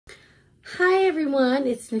Hi everyone,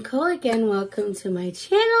 it's Nicole again. Welcome to my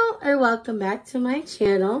channel, or welcome back to my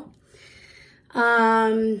channel.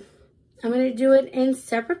 I'm going to do it in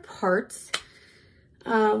separate parts.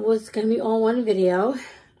 It's going to be all one video.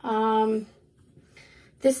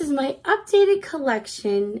 This is my updated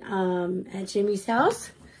collection at Jimmy's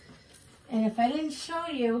house. And if I didn't show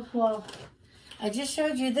you, well, I just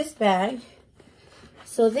showed you this bag.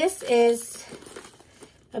 So this is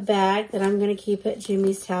a bag that I'm going to keep at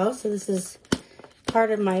Jimmy's house. So this is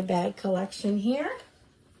part of my bag collection here.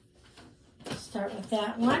 Start with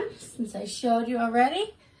that one since I showed you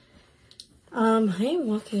already. I am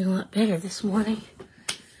walking a lot better this morning.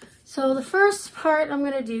 So the first part, I'm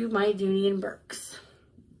going to do my Dooney and Bourke's.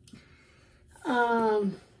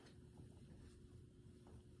 I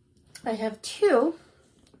have two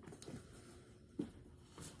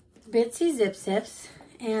Bitsy Zip Zips,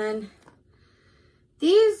 and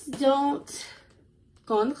these don't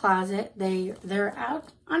go in the closet. They're out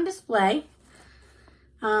on display.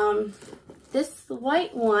 This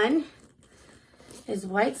white one is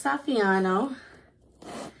white Saffiano,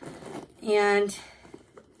 and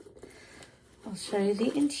I'll show you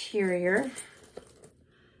the interior.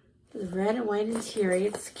 The red and white interior.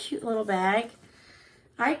 It's a cute little bag.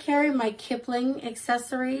 I carry my Kipling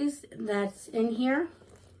accessories that's in here.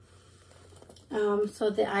 So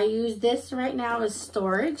that I use this right now as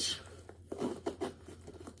storage.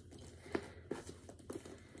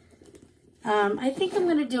 I think I'm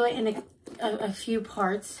going to do it in a few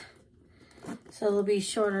parts. So it'll be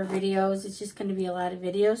shorter videos. It's just going to be a lot of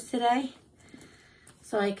videos today.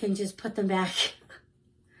 So I can just put them back.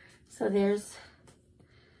 So there's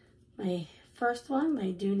my first one,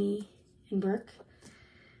 my Dooney and Bourke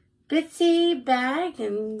Bitsy bag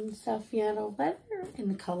in Saffiano leather in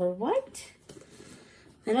the color white.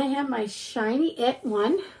 Then I have my Shiny It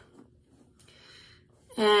one.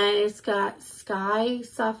 And it's got sky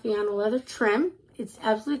Saffiano leather trim. It's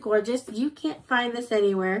absolutely gorgeous. You can't find this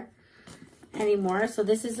anywhere anymore. So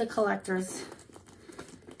this is a collector's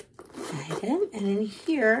item. And in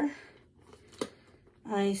here,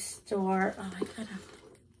 I store, oh, I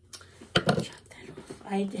gotta shut that off.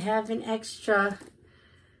 I have an extra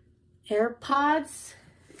AirPods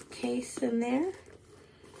case in there.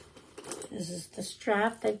 This is the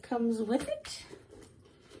strap that comes with it.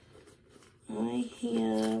 I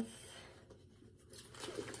have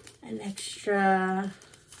an extra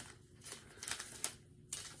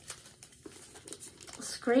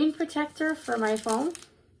screen protector for my phone.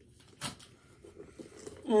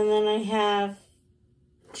 And then I have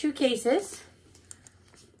two cases.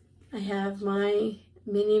 I have my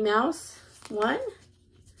Minnie Mouse one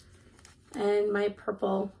and my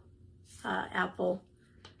purple Apple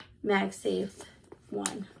MagSafe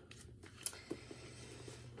one.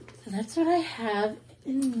 So that's what I have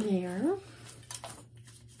in there.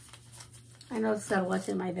 I know it's not what's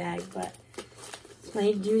in my bag, but it's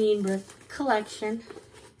my Dooney and Bourke collection.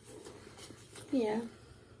 Yeah.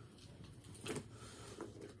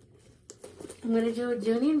 I'm going to do a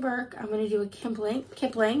Dooney and Bourke. I'm going to do a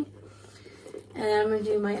Kipling. And I'm going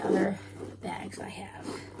to do my other bags I have.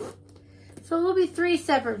 So it will be 3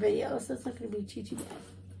 separate videos. So it's not going to be too bad.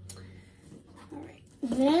 Alright.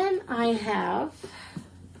 Then I have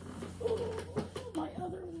my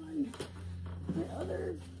other one. My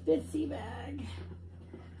other Bitsy bag.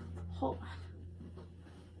 Hold on.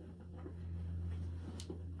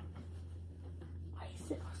 Why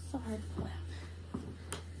is it so hard to pull out?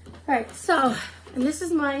 Alright, so, and this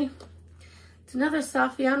is it's another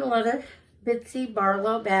Saffiano leather Bitsy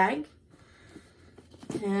Barlow bag.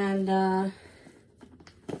 And, got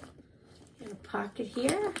a pocket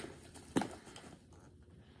here.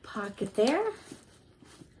 Pocket there.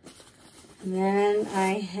 And then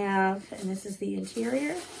I have, and this is the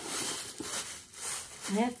interior.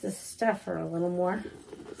 I have to stuff her a little more.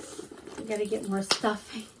 I gotta get more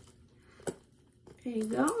stuffing. There you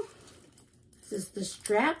go. This is the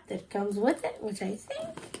strap that comes with it, which I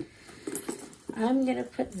think I'm gonna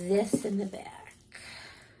put this in the back.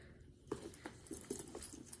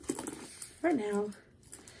 For now.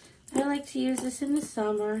 I like to use this in the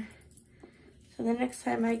summer. So the next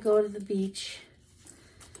time I go to the beach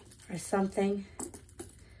or something.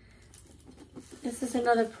 This is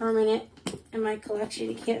another permanent in my collection.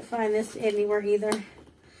 You can't find this anywhere either.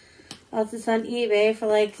 Else it's on eBay for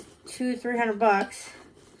like $200-300 bucks.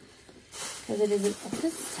 Because it isn't up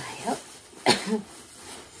this side up.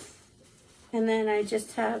 And then I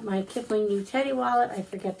just have my Kipling new teddy wallet. I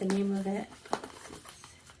forget the name of it.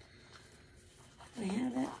 I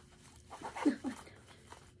have it.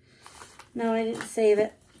 No, I didn't save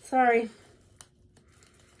it. Sorry.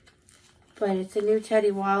 but it's a new teddy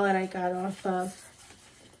wallet I got off of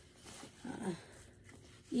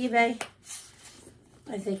eBay.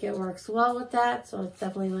 I think it works well with that, so it's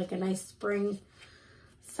definitely like a nice spring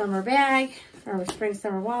summer bag or spring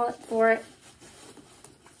summer wallet for it.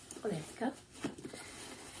 Oh, there you go.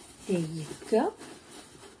 There you go.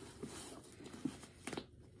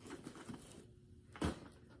 Oh,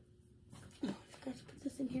 I forgot to put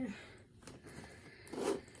this in here.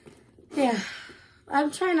 Yeah,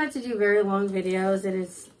 I'm trying not to do very long videos, and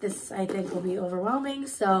this I think will be overwhelming.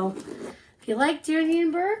 So if you like Dooney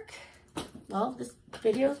and Bourke, well, this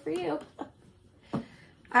video is for you.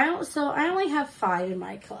 I only have 5 in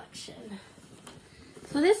my collection.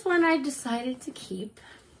 So this one I decided to keep.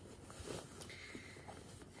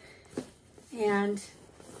 And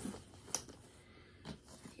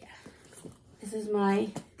yeah, this is my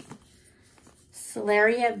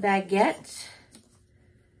Celeria Baguette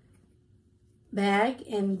bag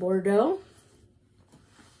in Bordeaux.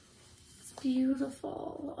 It's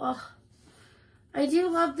beautiful. Oh, I do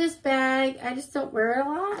love this bag. I just don't wear it a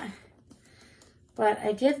lot. But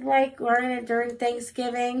I did like wearing it during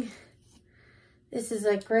Thanksgiving. This is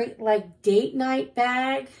a great like date night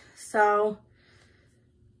bag. So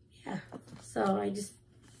yeah. So I just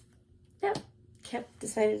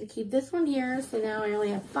decided to keep this one here. So now I only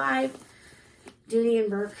have 5 Dooney and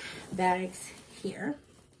Bourke bags here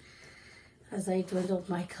as I dwindled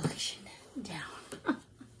my collection down.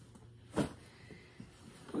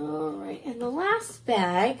 All right, and the last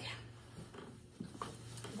bag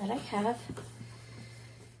that I have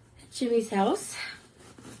at Jimmy's house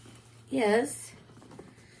is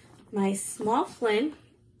my small Flynn.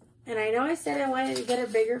 And I know I said I wanted to get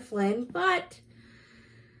a bigger Flynn, but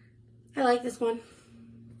I like this one.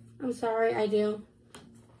 I'm sorry, I do.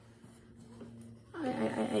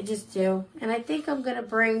 I just do. And I think I'm gonna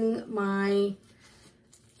bring my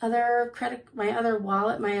other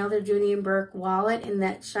wallet, my other Dooney and Bourke wallet in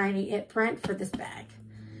that shiny it print for this bag.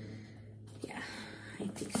 Yeah, I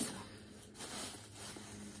think so.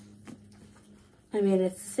 I mean,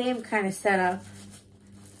 it's the same kind of setup.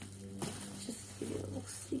 Just give you a little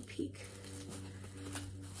sneak peek.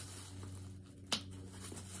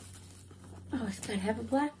 Oh, it's gotta have a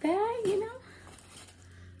black bag, you know?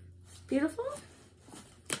 Beautiful.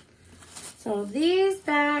 So these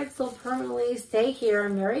bags will permanently stay here.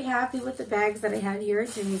 I'm very happy with the bags that I have here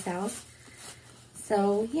at Jimmy's house.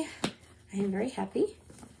 So yeah, I am very happy.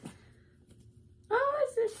 Oh,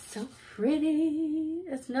 this is so pretty.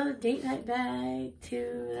 That's another date night bag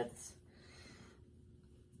too. That's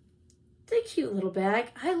a cute little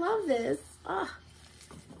bag. I love this. Oh,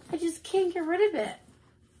 I just can't get rid of it.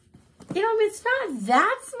 You know, I mean, it's not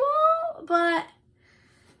that small, but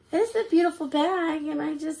it's a beautiful bag, and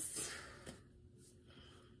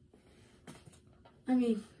I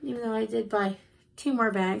mean, even though I did buy 2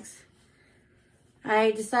 more bags,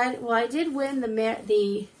 I decided, well, I did win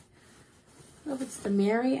oh, it's the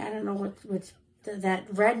Mary, I don't know that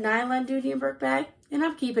red nylon Dooney and Bourke bag, and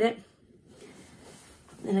I'm keeping it.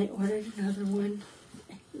 Then I ordered another one.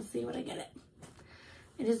 We'll see when I get it.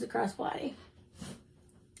 It is a crossbody.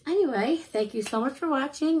 Anyway, thank you so much for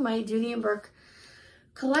watching my Dooney and Bourke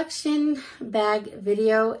collection bag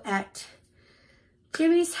video at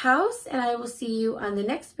Jimmy's house, and I will see you on the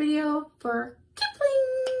next video for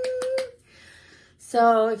Kipling.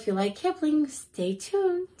 So if you like Kipling, stay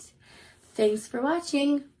tuned. Thanks for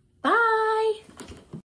watching. Bye.